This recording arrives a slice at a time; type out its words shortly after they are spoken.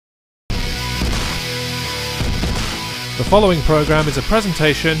The following program is a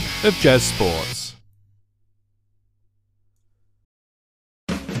presentation of Jez Sports.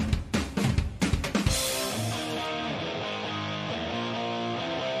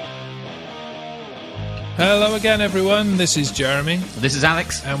 Hello again, everyone. This is Jeremy. This is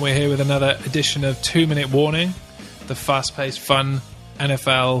Alex. And we're here with another edition of 2 Minute Warning, the fast-paced, fun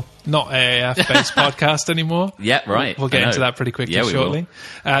NFL, not AAF-based podcast anymore. Yeah, right. We'll get into that pretty quickly shortly.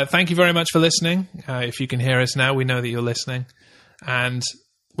 Thank you very much for listening. If you can hear us now, we know that you're listening. And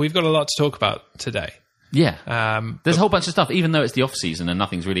we've got a lot to talk about today. Yeah. There's a whole bunch of stuff, even though it's the off-season and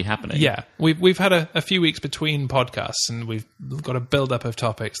nothing's really happening. Yeah. We've had a few weeks between podcasts, and we've got a build-up of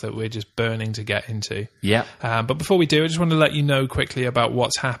topics that we're just burning to get into. Yeah. But before we do, I just want to let you know quickly about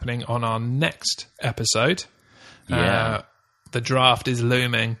what's happening on our next episode. Yeah. The draft is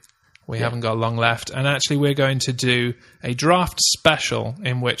looming. We haven't got long left. And actually, we're going to do a draft special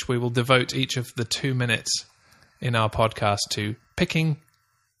in which we will devote each of the 2 minutes in our podcast to picking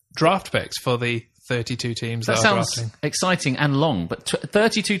draft picks for the 32 teams that are sounds drafting. Exciting and long, but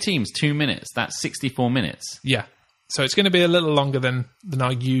 32 teams, 2 minutes. That's 64 minutes. Yeah. So it's going to be a little longer than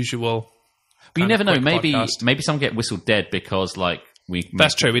our usual. But you never know. Podcast. Maybe some get whistled dead because, like,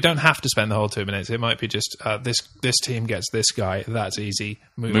 That's true. We don't have to spend the whole 2 minutes. It might be just this team gets this guy. That's easy.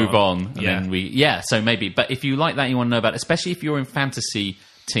 Move on. And then so maybe. But if you like that, you want to know about it, especially if you're in fantasy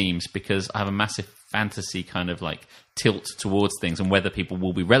teams, because I have a massive fantasy kind of like tilt towards things and whether people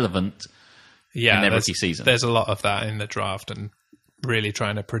will be relevant in their rookie season. There's a lot of that in the draft and really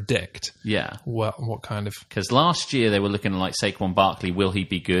trying to predict what kind of... Because last year they were looking like Saquon Barkley. Will he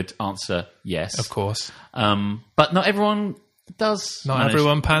be good? Answer, yes. Of course. But not everyone...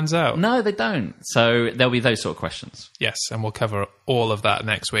 everyone pans out. No, they don't. So there'll be those sort of questions. Yes, and we'll cover all of that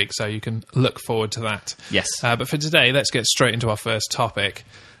next week, so you can look forward to that. Yes. But for today, let's get straight into our first topic,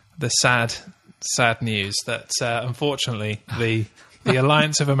 the sad news that, unfortunately, the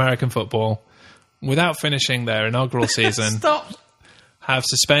Alliance of American Football, without finishing their inaugural season, have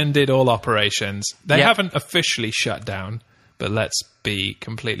suspended all operations. They haven't officially shut down, but let's be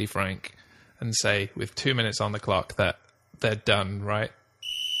completely frank and say, with 2 minutes on the clock, that they're done, right?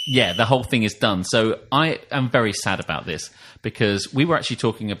 Yeah, the whole thing is done. So I am very sad about this because we were actually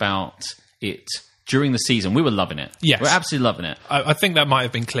talking about it during the season. We were loving it. Yes. We're absolutely loving it. I think that might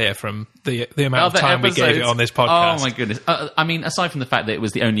have been clear from the amount of time we gave it on this podcast. Oh, my goodness. I mean, aside from the fact that it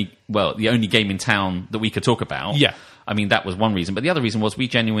was the only game in town that we could talk about. Yeah. I mean, that was one reason. But the other reason was we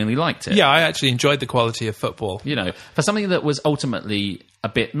genuinely liked it. Yeah, I actually enjoyed the quality of football. You know, for something that was ultimately a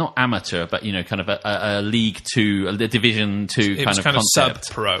bit, not amateur, but, you know, kind of a League Two, a Division Two kind of concept.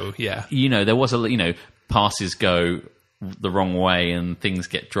 Sub-pro, yeah. You know, there was passes go the wrong way and things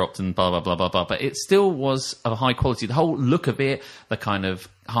get dropped and blah, blah, blah, blah, blah. But it still was of high quality. The whole look of it, the kind of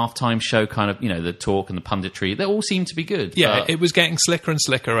halftime show kind of, you know, the talk and the punditry, they all seemed to be good. Yeah, it was getting slicker and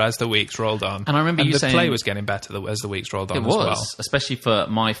slicker as the weeks rolled on. And I remember you saying... the play was getting better as the weeks rolled on as well. It was, especially for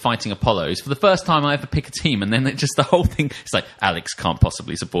my Fighting Apollos. For the first time I ever pick a team, and then the whole thing, it's like, Alex can't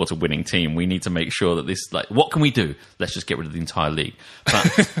possibly support a winning team. We need to make sure that this, like, what can we do? Let's just get rid of the entire league.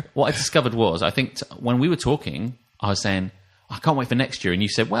 But what I discovered was, I think when we were talking, I was saying... I can't wait for next year. And you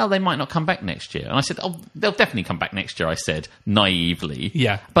said, well, they might not come back next year. And I said, oh, they'll definitely come back next year, I said, naively.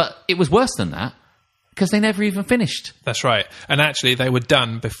 Yeah. But it was worse than that, because they never even finished. That's right. And actually, they were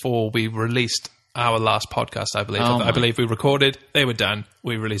done before we released our last podcast, I believe. I believe we recorded, they were done,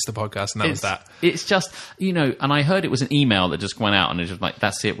 we released the podcast, and that was that. It's just, you know, and I heard it was an email that just went out, and it was just like,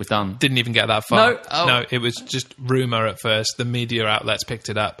 that's it, we're done. Didn't even get that far. No. No, it was just rumour at first. The media outlets picked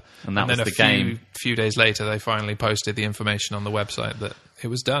it up. And that was then the game. Few days later, they finally posted the information on the website that it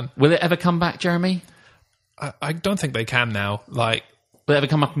was done. Will it ever come back, Jeremy? I don't think they can now. Like, will it ever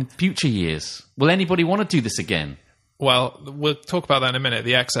come up in future years? Will anybody want to do this again? Well, we'll talk about that in a minute.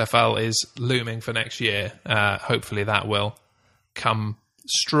 The XFL is looming for next year. Hopefully that will come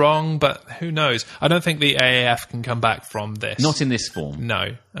strong, but who knows? I don't think the AAF can come back from this. Not in this form.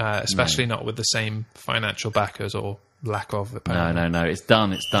 No, especially not with the same financial backers or lack of, apparently. No. It's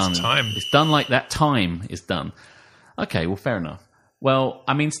done. It's done. It's time. It's done like that. Time is done. Okay, well, fair enough. Well,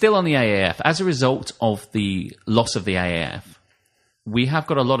 I mean, still on the AAF, as a result of the loss of the AAF, we have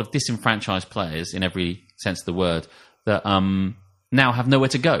got a lot of disenfranchised players, in every sense of the word, that now have nowhere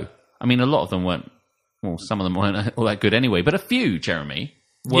to go. I mean, a lot of them weren't, well, some of them weren't all that good anyway, but a few, Jeremy,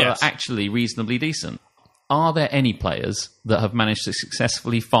 were actually reasonably decent. Are there any players that have managed to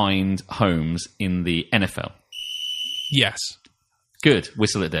successfully find homes in the NFL? Yes. Good.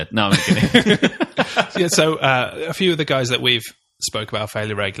 Whistle it dead. No, I'm kidding. Yeah, so a few of the guys that we've spoke about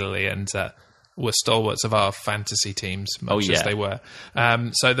fairly regularly and were stalwarts of our fantasy teams, much as they were.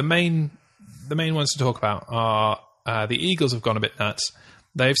 So the main ones to talk about are the Eagles have gone a bit nuts.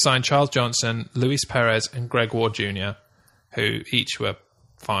 They've signed Charles Johnson, Luis Perez, and Greg Ward Jr., who each were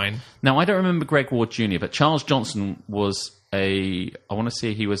fine. Now, I don't remember Greg Ward Jr., but Charles Johnson was I want to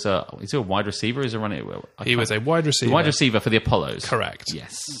say is he a wide receiver? Is he running? He was a wide receiver. Wide receiver for the Apollos. Correct.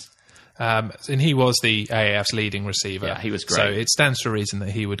 Yes. And he was the AAF's leading receiver. Yeah, he was great. So it stands to reason that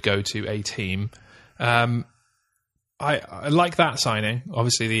he would go to a team. I like that signing.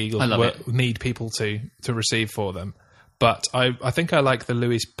 Obviously, the Eagles need people to receive for them. But I think I like the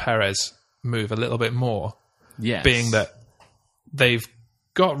Luis Perez move a little bit more. Yes. Being that they've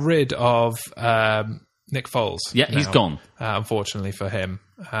got rid of Nick Foles. Yeah, he's gone. Unfortunately for him.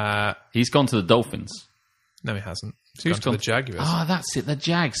 He's gone to the Dolphins. No, he hasn't. He's gone to the Jaguars. Oh, that's it. The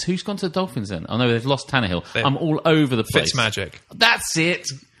Jags. Who's gone to the Dolphins then? Oh, no, they've lost Tannehill. I'm all over the place. Fitzmagic. That's it.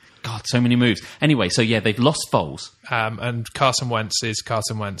 God, so many moves. Anyway, so yeah, they've lost Foles. And Carson Wentz is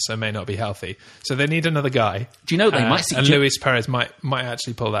Carson Wentz and may not be healthy. So they need another guy. Do you know they might see... And Luis Perez might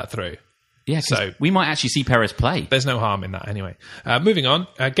actually pull that through. Yeah, so we might actually see Perez play. There's no harm in that anyway. Moving on,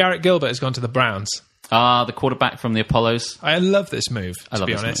 Garrett Gilbert has gone to the Browns. The quarterback from the Apollos. I love this move, to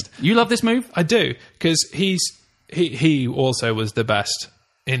be honest. You love this move? I do, because he also was the best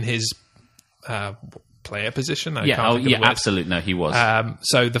in his player position. Absolutely. No, he was.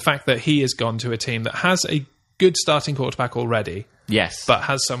 So the fact that he has gone to a team that has a good starting quarterback already, yes, but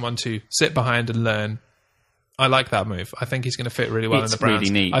has someone to sit behind and learn, I like that move. I think he's going to fit really well in the Browns.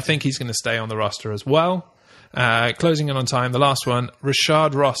 Really neat. I think he's going to stay on the roster as well. Closing in on time, the last one,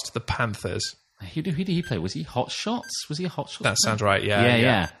 Rashard Ross to the Panthers. Who did he play? Was he Hot Shots? Was he a Hot Shots? That sounds right, yeah.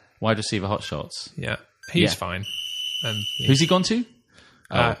 Yeah. Wide receiver Hot Shots. Yeah, he's fine. And who's he gone to?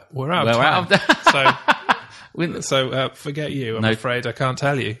 We're out of time. So forget you. I'm afraid I can't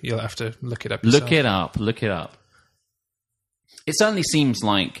tell you. You'll have to look it up yourself. Look it up. It certainly seems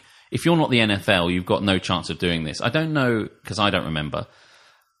like if you're not the NFL, you've got no chance of doing this. I don't know, because I don't remember,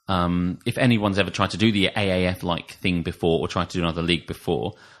 if anyone's ever tried to do the AAF-like thing before or tried to do another league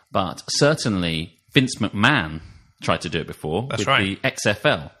before, but certainly Vince McMahon tried to do it before with the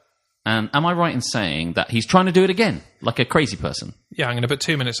XFL. And am I right in saying that he's trying to do it again, like a crazy person? Yeah, I'm going to put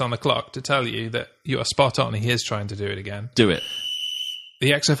 2 minutes on the clock to tell you that you are spot on. He is trying to do it again. Do it.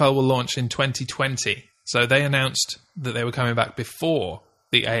 The XFL will launch in 2020. So they announced that they were coming back before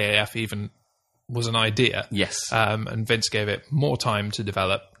the AAF even was an idea. Yes. And Vince gave it more time to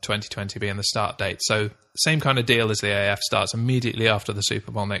develop, 2020 being the start date. So same kind of deal as the AAF, starts immediately after the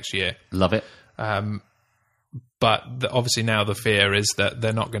Super Bowl next year. Love it. But obviously now the fear is that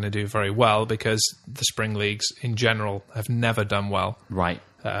they're not going to do very well because the spring leagues in general have never done well. Right.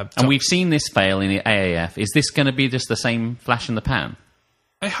 And we've seen this fail in the AAF. Is this going to be just the same flash in the pan?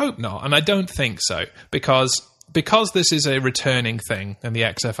 I hope not, and I don't think so, because this is a returning thing, and the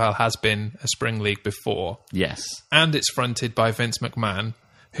XFL has been a spring league before. Yes. And it's fronted by Vince McMahon,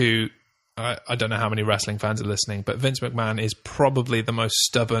 who, I don't know how many wrestling fans are listening, but Vince McMahon is probably the most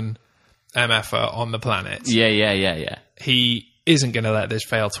stubborn MFer on the planet. Yeah. He isn't going to let this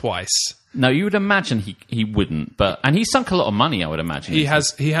fail twice. No, you would imagine he wouldn't, and he's sunk a lot of money, I would imagine. He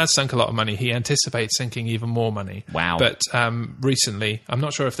has sunk a lot of money. He anticipates sinking even more money. Wow. But recently, I'm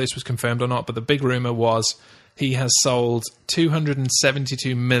not sure if this was confirmed or not, but the big rumor was he has sold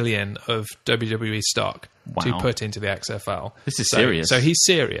 $272 million of WWE stock to put into the XFL. This is serious. So he's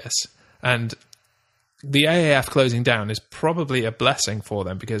serious. And the AAF closing down is probably a blessing for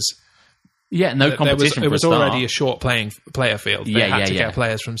them because... Yeah, no competition. It was already a short player field. They had to get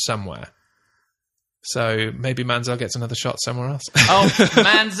players from somewhere. So maybe Manziel gets another shot somewhere else. Oh,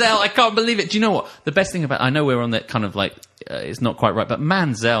 Manziel, I can't believe it. Do you know what? The best thing about... I know we're on that kind of like... it's not quite right, but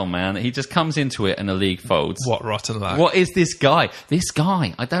Manziel, man, he just comes into it and the league folds. What rotten luck. What is this guy? This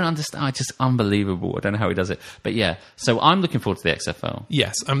guy. I don't understand. Just unbelievable. I don't know how he does it. But yeah, so I'm looking forward to the XFL.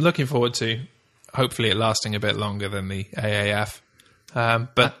 Yes, I'm looking forward to hopefully it lasting a bit longer than the AAF.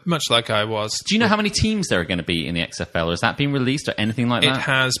 But much like I was... Do you know how many teams there are going to be in the XFL? Has that been released or anything like that? It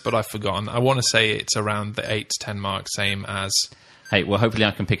has, but I've forgotten. I want to say it's around the 8 to 10 mark, same as... Hey, well, hopefully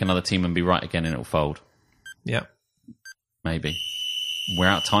I can pick another team and be right again and it'll fold. Yeah. Maybe. We're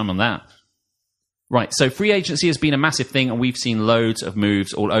out of time on that. Right, so free agency has been a massive thing and we've seen loads of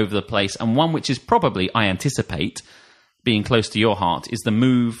moves all over the place. And one which is probably, I anticipate, being close to your heart is the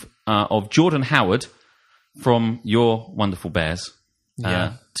move of Jordan Howard from your wonderful Bears.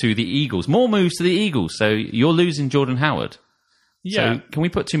 To the Eagles. More moves to the Eagles. So you're losing Jordan Howard. Yeah. So can we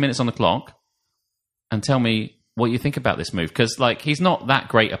put 2 minutes on the clock and tell me what you think about this move? Because like he's not that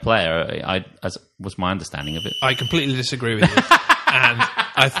great a player, as was my understanding of it. I completely disagree with you. And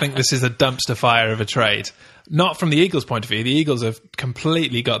I think this is a dumpster fire of a trade. Not from the Eagles' point of view. The Eagles have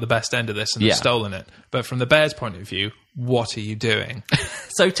completely got the best end of this and have stolen it. But from the Bears' point of view, what are you doing?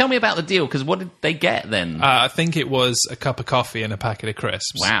 So tell me about the deal, because what did they get then? I think it was a cup of coffee and a packet of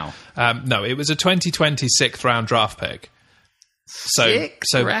crisps. Wow. No, it was a 2020 sixth round draft pick.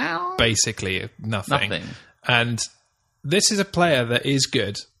 Sixth round? Basically nothing. And this is a player that is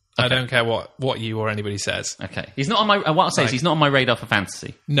good. Okay. I don't care what you or anybody says. Okay. He's not on my... What I'll say is he's not on my radar for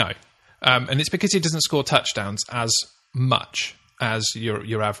fantasy. No. And it's because he doesn't score touchdowns as much as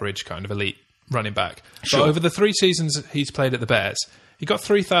your average kind of elite running back. Sure. But over the 3 seasons he's played at the Bears, he got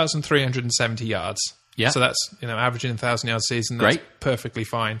 3,370 yards. Yeah. So that's, averaging a 1,000-yard season. That's great. Perfectly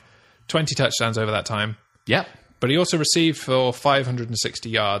fine. 20 touchdowns over that time. Yep. But he also received for 560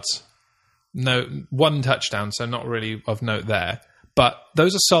 yards. No, 1 touchdown, so not really of note there. But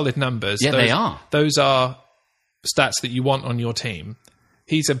those are solid numbers. Yeah, they are. Those are stats that you want on your team.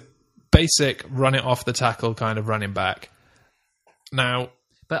 He's a basic run it off the tackle kind of running back. Now...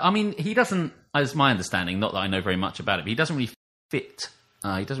 But, I mean, he doesn't, as my understanding, not that I know very much about it, but he doesn't really fit.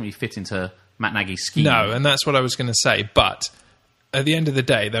 He doesn't really fit into Matt Nagy's scheme. No, and that's what I was going to say. But at the end of the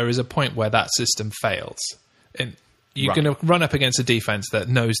day, there is a point where that system fails. And you're going to run up against a defense that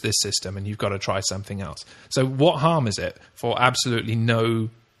knows this system, and you've got to try something else. So what harm is it for absolutely no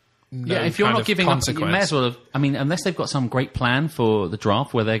if you're not giving up, you may as well have, I mean, unless they've got some great plan for the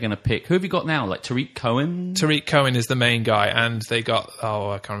draft where they're going to pick. Who have you got now? Like Tariq Cohen? Tariq Cohen is the main guy, and they got,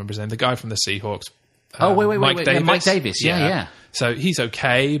 I can't remember his name, the guy from the Seahawks. Wait. Davis. Yeah, Mike Davis, yeah. So he's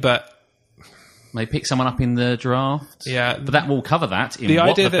okay, but... They pick someone up in the draft. Yeah. But that will cover that. The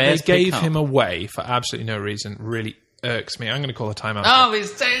idea that they gave him away for absolutely no reason really irks me. I'm going to call a timeout. Oh,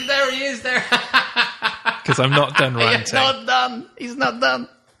 there he is there. Because I'm not done ranting. He's not done.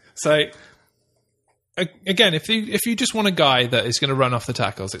 So, again, if you just want a guy that is going to run off the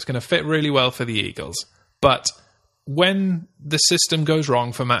tackles, it's going to fit really well for the Eagles. But when the system goes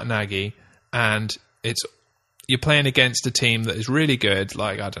wrong for Matt Nagy and you're playing against a team that is really good,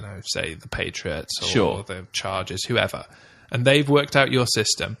 like, I don't know, say the Patriots or the Chargers, whoever, and they've worked out your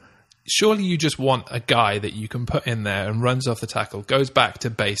system, surely you just want a guy that you can put in there and runs off the tackle, goes back to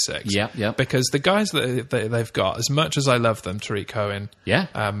basics. Yeah. Because the guys that they've got, as much as I love them, Tariq Cohen,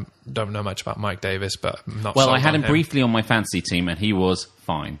 don't know much about Mike Davis, but I'm not Well, I had him briefly on my fantasy team, and he was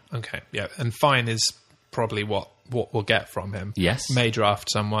fine. Okay, yeah, and fine is probably what we'll get from him. Yes. May draft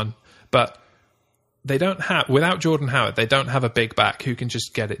someone, but they don't have, without Jordan Howard, they don't have a big back who can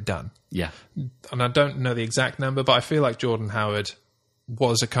just get it done. Yeah. And I don't know the exact number, but I feel like Jordan Howard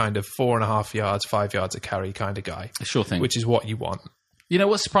was a kind of 4.5 yards, 5 yards a carry kind of guy. Sure thing. Which is what you want. You know,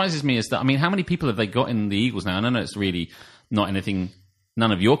 what surprises me is that, I mean, how many people have they got in the Eagles now? And I know it's really not anything,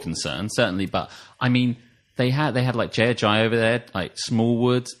 none of your concern, certainly, but I mean, they had like J.J. over there, like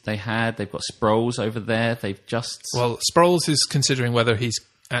Smallwood, they've got Sproles over there, Well, Sproles is considering whether he's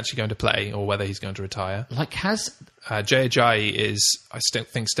actually going to play or whether he's going to retire. Like, J.J. is, I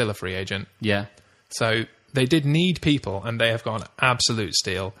think, still a free agent. Yeah. So they did need people, and they have got an absolute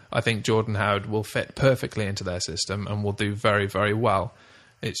steal. I think Jordan Howard will fit perfectly into their system and will do very, very well.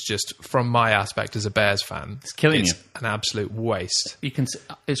 It's just, from my aspect as a Bears fan, it's killing you. An absolute waste.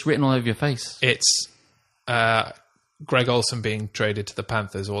 It's written all over your face. It's Greg Olsen being traded to the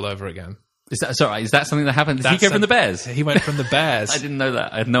Panthers all over again. Is that something that happened? Did he go from the Bears? He went from the Bears. I didn't know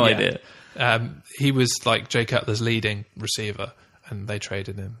that. I had no idea. He was like Jay Cutler's leading receiver, and they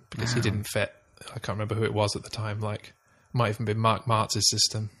traded him because he didn't fit. I can't remember who it was at the time. Like, might even been Mark Martz's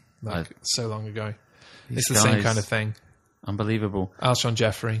system. So long ago. It's the same kind of thing. Unbelievable. Alshon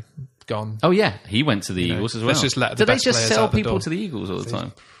Jeffrey gone. Oh yeah, he went to the Eagles as well. Let's just let the Did they best just players sell out the people door. to the Eagles all the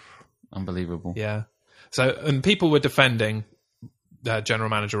time? Unbelievable. Yeah. So, and people were defending General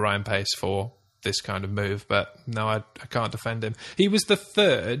Manager Ryan Pace for this kind of move, but no, I can't defend him. He was the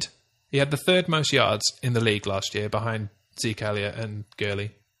third. He had the third most yards in the league last year, behind Zeke Elliott and Gurley.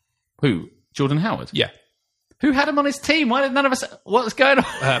 Who? Jordan Howard? Yeah. Who had him on his team? Why did none of us? What's going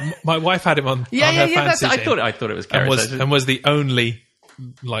on? My wife had him on. Yeah. Her fantasy team. I thought it was Garrett. And was the only,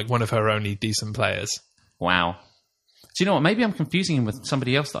 like, one of her only decent players. Wow. Do you know what? Maybe I'm confusing him with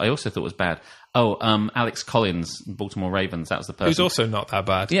somebody else that I also thought was bad. Oh, Alex Collins, Baltimore Ravens. That was the person. Who's also not that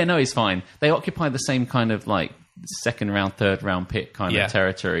bad. Yeah, no, he's fine. They occupy the same kind of like second round, third round pick kind of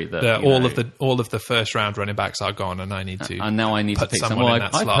territory. That all of the first round running backs are gone, and I need to. And now I need to pick someone. Well,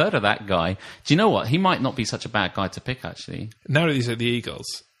 I've heard of that guy. Do you know what? He might not be such a bad guy to pick, actually. Now that he's at the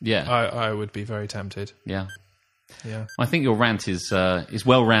Eagles, yeah, I would be very tempted. Yeah. Yeah, I think your rant is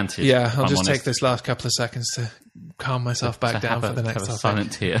well ranted. Yeah, I'll just take this last couple of seconds to calm myself back down for the next topic.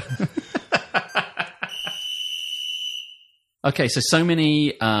 Silent tear. Okay, so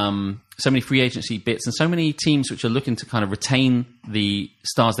many free agency bits and so many teams which are looking to kind of retain the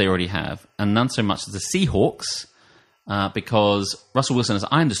stars they already have, and none so much as the Seahawks, because Russell Wilson, as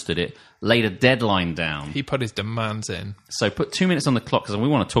I understood it, laid a deadline down. He put his demands in. So put 2 minutes on the clock, because we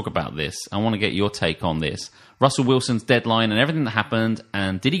want to talk about this. I want to get your take on this. Russell Wilson's deadline and everything that happened,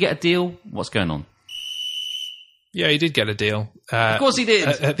 and did he get a deal? What's going on? Yeah, he did get a deal. Of course he did.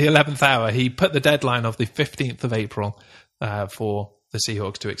 At the 11th hour, he put the deadline of the 15th of April for the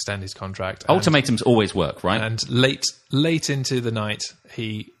Seahawks to extend his contract. Ultimatums always work, right? And late into the night,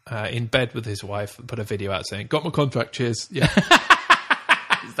 he, in bed with his wife, put a video out saying, "Got my contract, cheers." Yeah.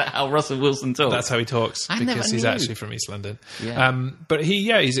 Is that how Russell Wilson talks? That's how he talks, because he's actually from East London. Yeah. But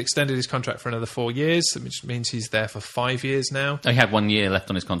he's extended his contract for another 4 years, which means he's there for 5 years now. He had 1 year left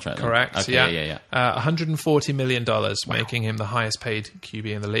on his contract. Then. Correct. Okay, yeah. $140 million, making him the highest paid QB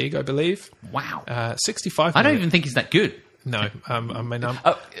in the league, I believe. Wow. 65 I don't million. even think he's that good. No, I'm kind of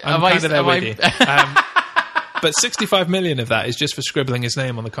I- there with you. But 65 million of that is just for scribbling his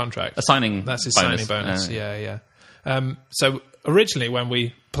name on the contract. A signing That's his bonus. signing bonus. Yeah. So originally, when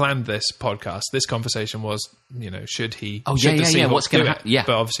we planned this podcast, this conversation was, should he? Should the Seahawks What's going to do it? happen? Yeah.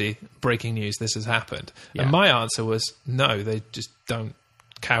 But obviously, breaking news: this has happened. Yeah. And my answer was no. They just don't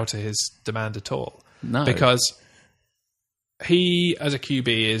cow to his demand at all. No, because he, as a QB,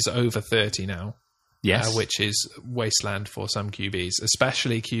 is over 30 now. Yes. Which is wasteland for some QBs,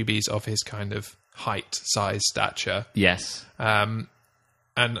 especially QBs of his kind of height, size, stature. Yes. And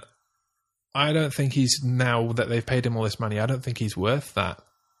I don't think he's, now that they've paid him all this money, I don't think he's worth that.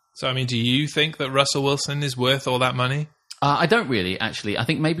 So, I mean, do you think that Russell Wilson is worth all that money? I don't really, actually. I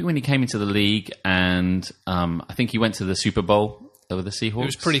think maybe when he came into the league, and I think he went to the Super Bowl with the Seahawks.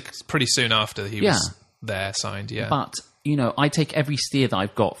 It was pretty soon after he was there signed, yeah. But, I take every steer that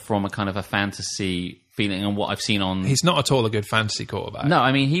I've got from a kind of a fantasy feeling and what I've seen on... He's not at all a good fantasy quarterback. No,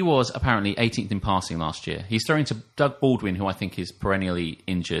 I mean, he was apparently 18th in passing last year. He's throwing to Doug Baldwin, who I think is perennially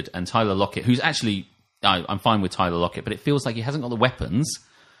injured, and Tyler Lockett, who's actually... I'm fine with Tyler Lockett, but it feels like he hasn't got the weapons.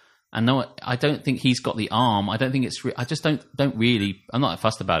 And no, I don't think he's got the arm. I don't think it's... I just don't really... I'm not that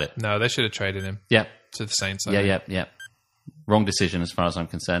fussed about it. No, they should have traded him. Yeah. To the Saints. Yeah. Wrong decision as far as I'm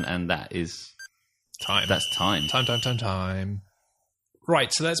concerned, and that is... Time. That's time. Time.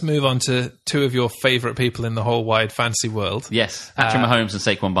 Right, so let's move on to two of your favourite people in the whole wide fantasy world. Yes, Patrick Mahomes and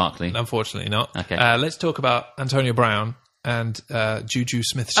Saquon Barkley. Unfortunately not. Okay. Let's talk about Antonio Brown and Juju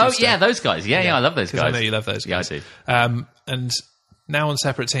Smith-Schuster. Oh, yeah, those guys. Yeah, I love those guys. I know you love those guys. Yeah, I do. And now on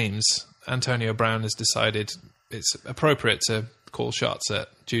separate teams, Antonio Brown has decided it's appropriate to call shots at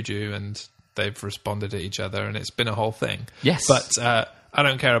Juju, and they've responded to each other, and it's been a whole thing. Yes. But I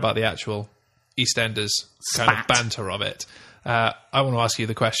don't care about the actual EastEnders kind of banter of it. I want to ask you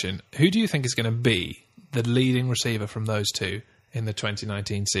the question: who do you think is going to be the leading receiver from those two in the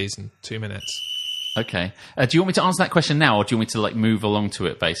 2019 season? 2 minutes. Okay. Do you want me to answer that question now, or do you want me to move along to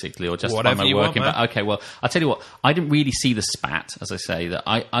it, basically, or just whatever you want, man. Okay. Well, I'll tell you what. I didn't really see the spat, as I say. That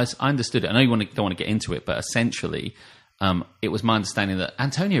I understood it. I know you don't want to get into it, but essentially, it was my understanding that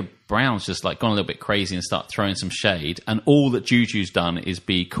Antonio Brown's just like gone a little bit crazy and start throwing some shade, and all that Juju's done is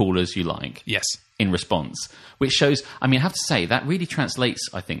be cool as you like. Yes. In response, which shows, I mean, I have to say, that really translates,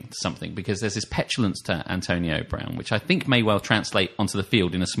 I think, to something, because there's this petulance to Antonio Brown, which I think may well translate onto the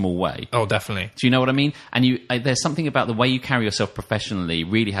field in a small way. Oh, definitely. Do you know what I mean? And there's something about the way you carry yourself professionally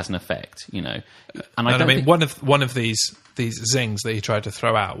really has an effect, And I mean, one of these zings that he tried to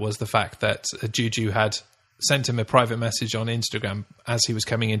throw out was the fact that Juju had sent him a private message on Instagram as he was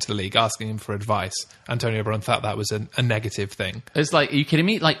coming into the league, asking him for advice. Antonio Brown thought that was a negative thing. It's like, are you kidding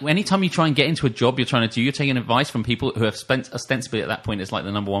me? Like, anytime you try and get into a job you're trying to do, you're taking advice from people who have spent ostensibly at that point as like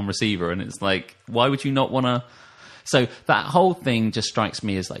the number one receiver, and it's like, why would you not want to? So that whole thing just strikes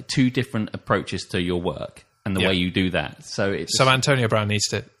me as like two different approaches to your work and the way you do that. So Antonio Brown needs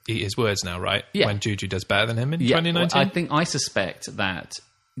to eat his words now, right? Yeah. When Juju does better than him in 2019? I suspect that,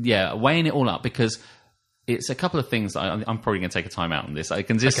 weighing it all up, because it's a couple of things. I'm probably going to take a time out on this. I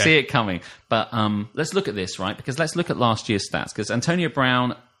can just see it coming. But let's look at this, right? Because let's look at last year's stats. Because Antonio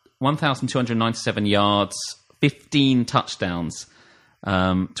Brown, 1,297 yards, 15 touchdowns,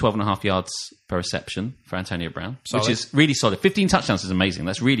 12.5 yards per reception for Antonio Brown, which is really solid. 15 touchdowns is amazing.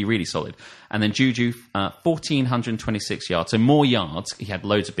 That's really, really solid. And then Juju, 1,426 yards. So more yards. He had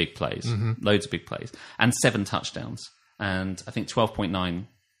loads of big plays. And 7 touchdowns. And I think 12.9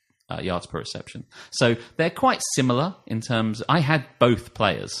 yards per reception. So they're quite similar in terms... I had both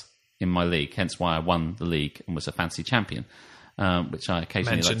players in my league, hence why I won the league and was a fantasy champion, which I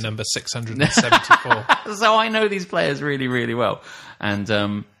occasionally... Mentioned number 674. So I know these players really, really well.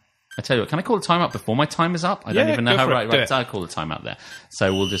 And I tell you what, can I call a timeout before my time is up? I don't Yeah, even know go how. for it. Right, Do right. it. I'll call a timeout there.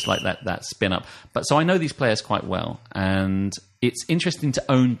 So we'll just let that spin up. But so I know these players quite well, and it's interesting to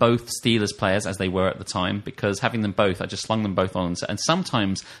own both Steelers players as they were at the time, because having them both, I just slung them both on, and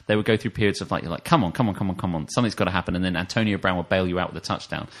sometimes they would go through periods of like, you're like, come on, something's got to happen, and then Antonio Brown will bail you out with a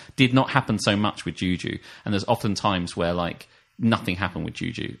touchdown. Did not happen so much with Juju, and there's often times where like nothing happened with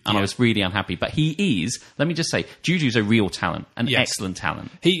Juju, and I was really unhappy. But he is, let me just say, Juju's a real talent, an excellent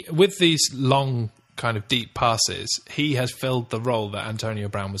talent. He, with these long kind of deep passes, he has filled the role that Antonio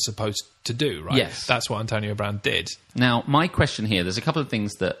Brown was supposed to do, right? Yes. That's what Antonio Brown did. Now, my question here, there's a couple of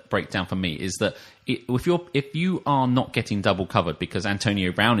things that break down for me, is that if you are not getting double covered because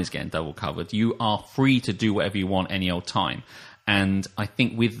Antonio Brown is getting double covered, you are free to do whatever you want any old time. And I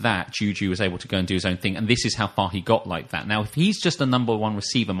think with that, Juju was able to go and do his own thing. And this is how far he got like that. Now, if he's just a number one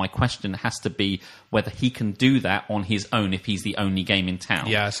receiver, my question has to be whether he can do that on his own if he's the only game in town.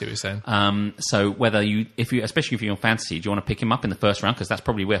 Yeah, I see what you're saying. So whether especially if you're on fantasy, do you want to pick him up in the first round? Because that's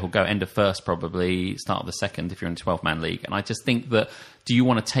probably where he'll go. End of first, probably start of the second if you're in a 12-man league. And I just think that, do you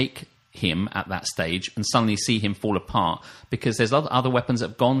want to take him at that stage and suddenly see him fall apart, because there's other weapons that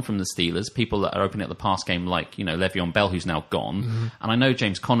have gone from the Steelers, people that are opening up the pass game, like, you know, Le'Veon Bell, who's now gone, and I know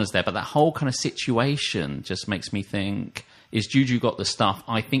James Conner's there, but that whole kind of situation just makes me think, is Juju got the stuff?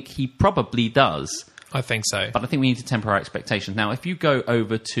 I think he probably does, I think so. but I think we need to temper our expectations. Now, if you go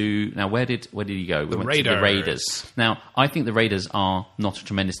over to, now where did he go? We went to the Raiders. Now, I think the Raiders are not a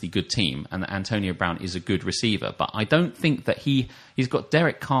tremendously good team, and that Antonio Brown is a good receiver, but I don't think that he's got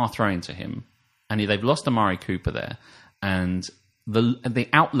Derek Carr throwing to him, and they've lost Amari Cooper there, and the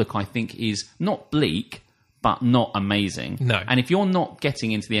outlook, I think, is not bleak, but not amazing. No. And if you're not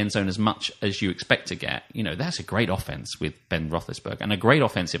getting into the end zone as much as you expect to get, you know, that's a great offense with Ben Roethlisberger and a great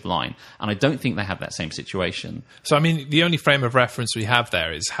offensive line. And I don't think they have that same situation. So, I mean, the only frame of reference we have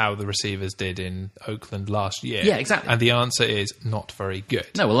there is how the receivers did in Oakland last year. Yeah, exactly. And the answer is not very good.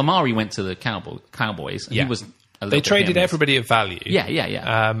 No, well, Amari went to the Cowboys, and he was a little They bit traded hit and miss. everybody of value.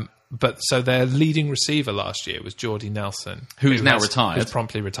 Yeah. But so their leading receiver last year was Jordy Nelson, Who's now retired. Who's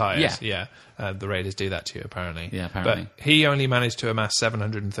promptly retired. Yeah. The Raiders do that to you, apparently. Yeah, apparently. But he only managed to amass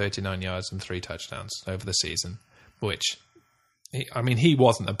 739 yards and 3 touchdowns over the season, which, he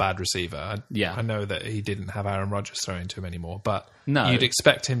wasn't a bad receiver. I know that he didn't have Aaron Rodgers throwing to him anymore, but you'd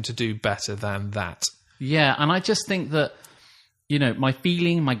expect him to do better than that. Yeah, and I just think that, you know, my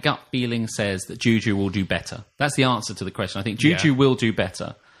gut feeling says that Juju will do better. That's the answer to the question. I think Juju will do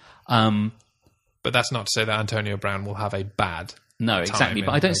better. But that's not to say that Antonio Brown will have a bad No, exactly.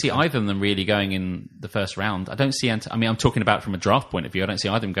 But I don't see either of them really going in the first round. I don't see... I'm talking about from a draft point of view. I don't see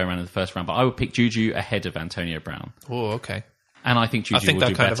either of them going around in the first round. But I would pick Juju ahead of Antonio Brown. Oh, okay. And I think Juju will do better. I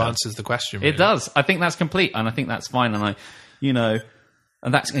think that kind of answers the question, really. It does. I think that's complete. And I think that's fine. And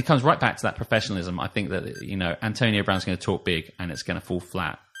and it comes right back to that professionalism. I think that, you know, Antonio Brown's going to talk big and it's going to fall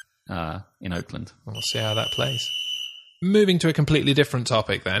flat in Oakland. We'll see how that plays. Moving to a completely different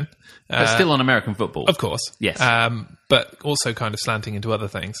topic then. But still on American football. Of course. Yes. But also kind of slanting into other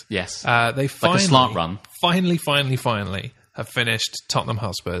things. Yes. They finally, like a slant run. Finally have finished Tottenham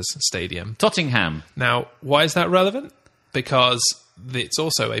Hotspur's stadium. Tottenham. Now, why is that relevant? Because it's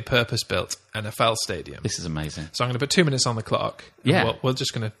also a purpose-built NFL stadium. This is amazing. So I'm going to put 2 minutes on the clock. Yeah. We're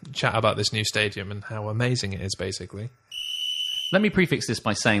just going to chat about this new stadium and how amazing it is, basically. Let me prefix this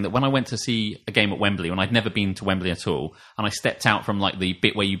by saying that when I went to see a game at Wembley, when I'd never been to Wembley at all, and I stepped out from like the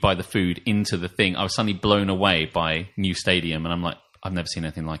bit where you buy the food into the thing, I was suddenly blown away by new stadium, and I'm like, I've never seen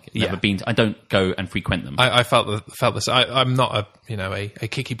anything like it. Never been. I don't go and frequent them. I felt this. I'm not a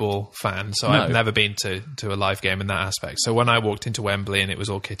kicky ball fan, so I've never been to a live game in that aspect. So when I walked into Wembley and it was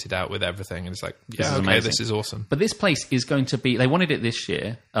all kitted out with everything, and it's like, this is awesome. But this place is going to be. They wanted it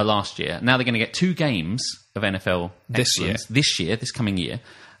last year. Now they're going to get 2 games of NFL this coming year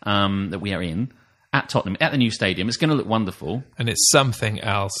that we are in. At Tottenham, at the new stadium. It's going to look wonderful. And it's something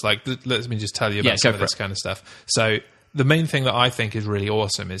else. Like, let me just tell you about some of this kind of stuff. So the main thing that I think is really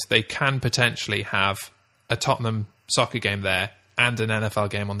awesome is they can potentially have a Tottenham soccer game there and an NFL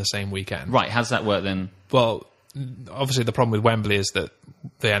game on the same weekend. Right, how's that work then? Well, obviously the problem with Wembley is that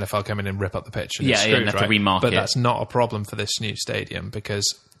the NFL come in and rip up the pitch. And it's screwed, and have to remark But it. that's not a problem for this new stadium because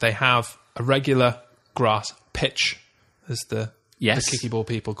they have a regular grass pitch, as the kicky ball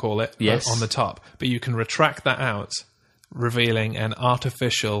people call it, on the top. But you can retract that out, revealing an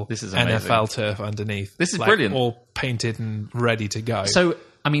artificial NFL turf underneath. This is brilliant. All painted and ready to go. So,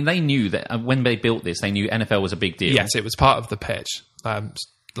 they knew that when they built this, they knew NFL was a big deal. Yes, it was part of the pitch.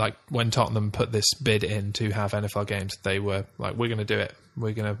 Like when Tottenham put this bid in to have NFL games, they were like, we're going to do it.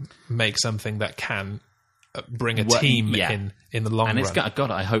 We're going to make something that can bring a team in the long and run. it's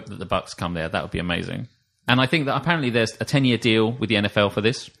God, I hope that the Bucks come there. That would be amazing. And I think that apparently there's a 10-year deal with the NFL for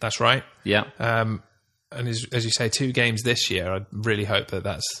this. That's right. Yeah. And as you say, 2 games this year. I really hope that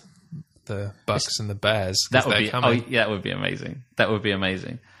that's the Bucks and the Bears. That would be that would be amazing. That would be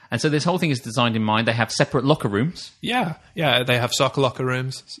amazing. And so this whole thing is designed in mind. They have separate locker rooms. Yeah. They have soccer locker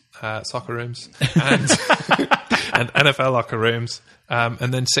rooms, and, and NFL locker rooms,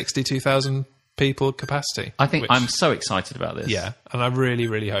 and then 62,000 people capacity. I think I'm so excited about this. Yeah, and I really,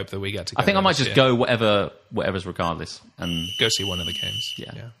 really hope that we get to go. I think I might just go whatever's regardless and go see one of the games.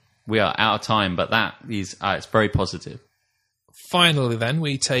 Yeah. We are out of time, but that is it's very positive. Finally, then,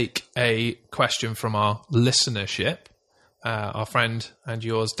 we take a question from our listenership. Our friend and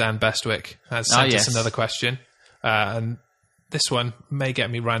yours, Dan Bestwick, has sent us another question. And this one may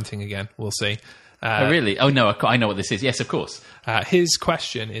get me ranting again. We'll see. Oh, really? Oh, no, I know what this is. Yes, of course. His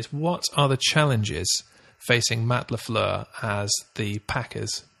question is, what are the challenges facing Matt LaFleur as the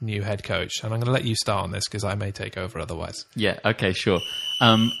Packers' new head coach? And I'm going to let you start on this because I may take over otherwise. Yeah, okay, sure.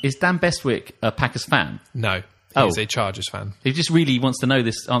 Is Dan Bestwick a Packers fan? No. He's a Chargers fan. He just really wants to know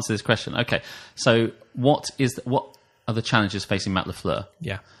answer this question. Okay, so what are the challenges facing Matt LaFleur?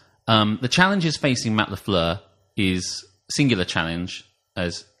 Yeah. The challenges facing Matt LaFleur is singular challenge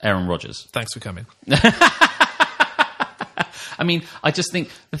as Aaron Rodgers. Thanks for coming. I mean, I just think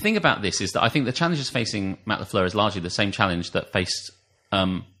the thing about this is that I think the challenges facing Matt LaFleur is largely the same challenge that faced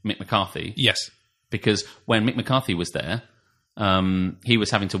Mick McCarthy. Yes. Because when Mick McCarthy was there, he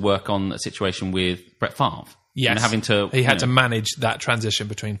was having to work on a situation with Brett Favre. Yes, and he had to manage that transition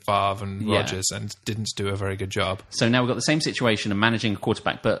between Favre and Rodgers and didn't do a very good job. So now we've got the same situation of managing a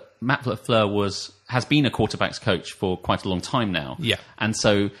quarterback, but Matt LaFleur has been a quarterback's coach for quite a long time now. Yeah. And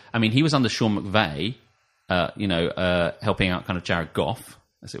so, I mean, he was under Sean McVay, helping out kind of Jared Goff,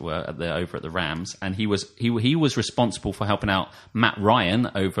 as it were, over at the Rams, and he was responsible for helping out Matt Ryan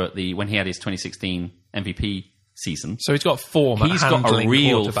when he had his 2016 MVP season. So he's got form. He's got a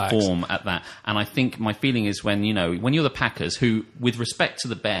real form at that. And I think my feeling is when you're the Packers, who, with respect to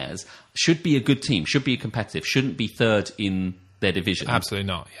the Bears, should be a good team, should be competitive, shouldn't be third in their division. Absolutely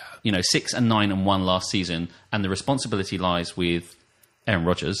not. Yeah. 6-9-1 last season, and the responsibility lies with Aaron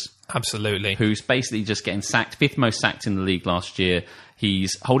Rodgers. Absolutely. Who's basically just getting sacked, 5th most sacked in the league last year.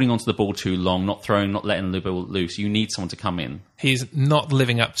 He's holding onto the ball too long, not throwing, not letting the ball loose. You need someone to come in. He's not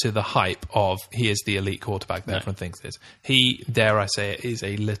living up to the hype of he is the elite quarterback that everyone thinks is. He, dare I say it, is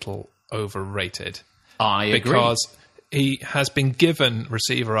a little overrated. I agree. Because he has been given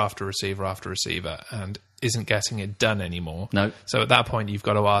receiver after receiver after receiver and isn't getting it done anymore. No. So at that point, you've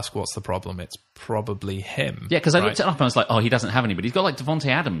got to ask, what's the problem? It's probably him. Yeah, because I looked it up and I was like, he doesn't have anybody. He's got like Devontae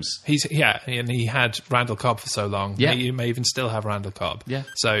Adams. And he had Randall Cobb for so long. Yeah. You may even still have Randall Cobb. Yeah.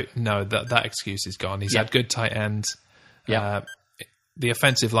 So, no, that excuse is gone. He's had good tight ends. Yeah. The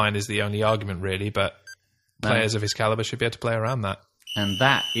offensive line is the only argument, really, but players of his caliber should be able to play around that. And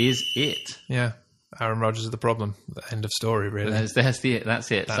that is it. Yeah. Aaron Rodgers is the problem. End of story, really. That's it. That's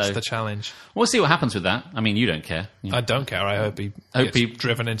the challenge. We'll see what happens with that. I mean, you don't care. I don't care. I hope he gets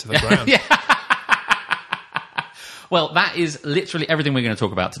driven into the ground. Yeah. Well, that is literally everything we're going to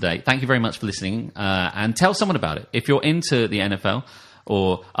talk about today. Thank you very much for listening, and tell someone about it. If you're into the NFL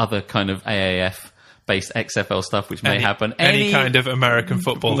or other kind of AAF-based XFL stuff, which may happen. Any kind of American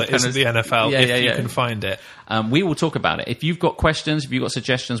football that isn't the NFL, if you can find it. We will talk about it. If you've got questions, if you've got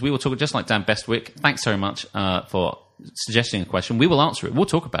suggestions, we will talk just like Dan Bestwick. Thanks very much for suggesting a question. We will answer it. We'll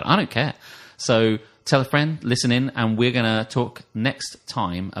talk about it. I don't care. So tell a friend, listen in, and we're going to talk next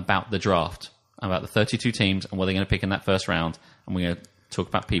time about the draft, about the 32 teams and what they're going to pick in that first round, and we're going to talk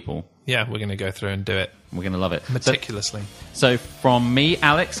about people. Yeah, we're going to go through and do it. We're going to love it. Meticulously. So from me,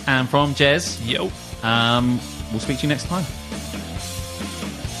 Alex, and from Jez, yo, we'll speak to you next time.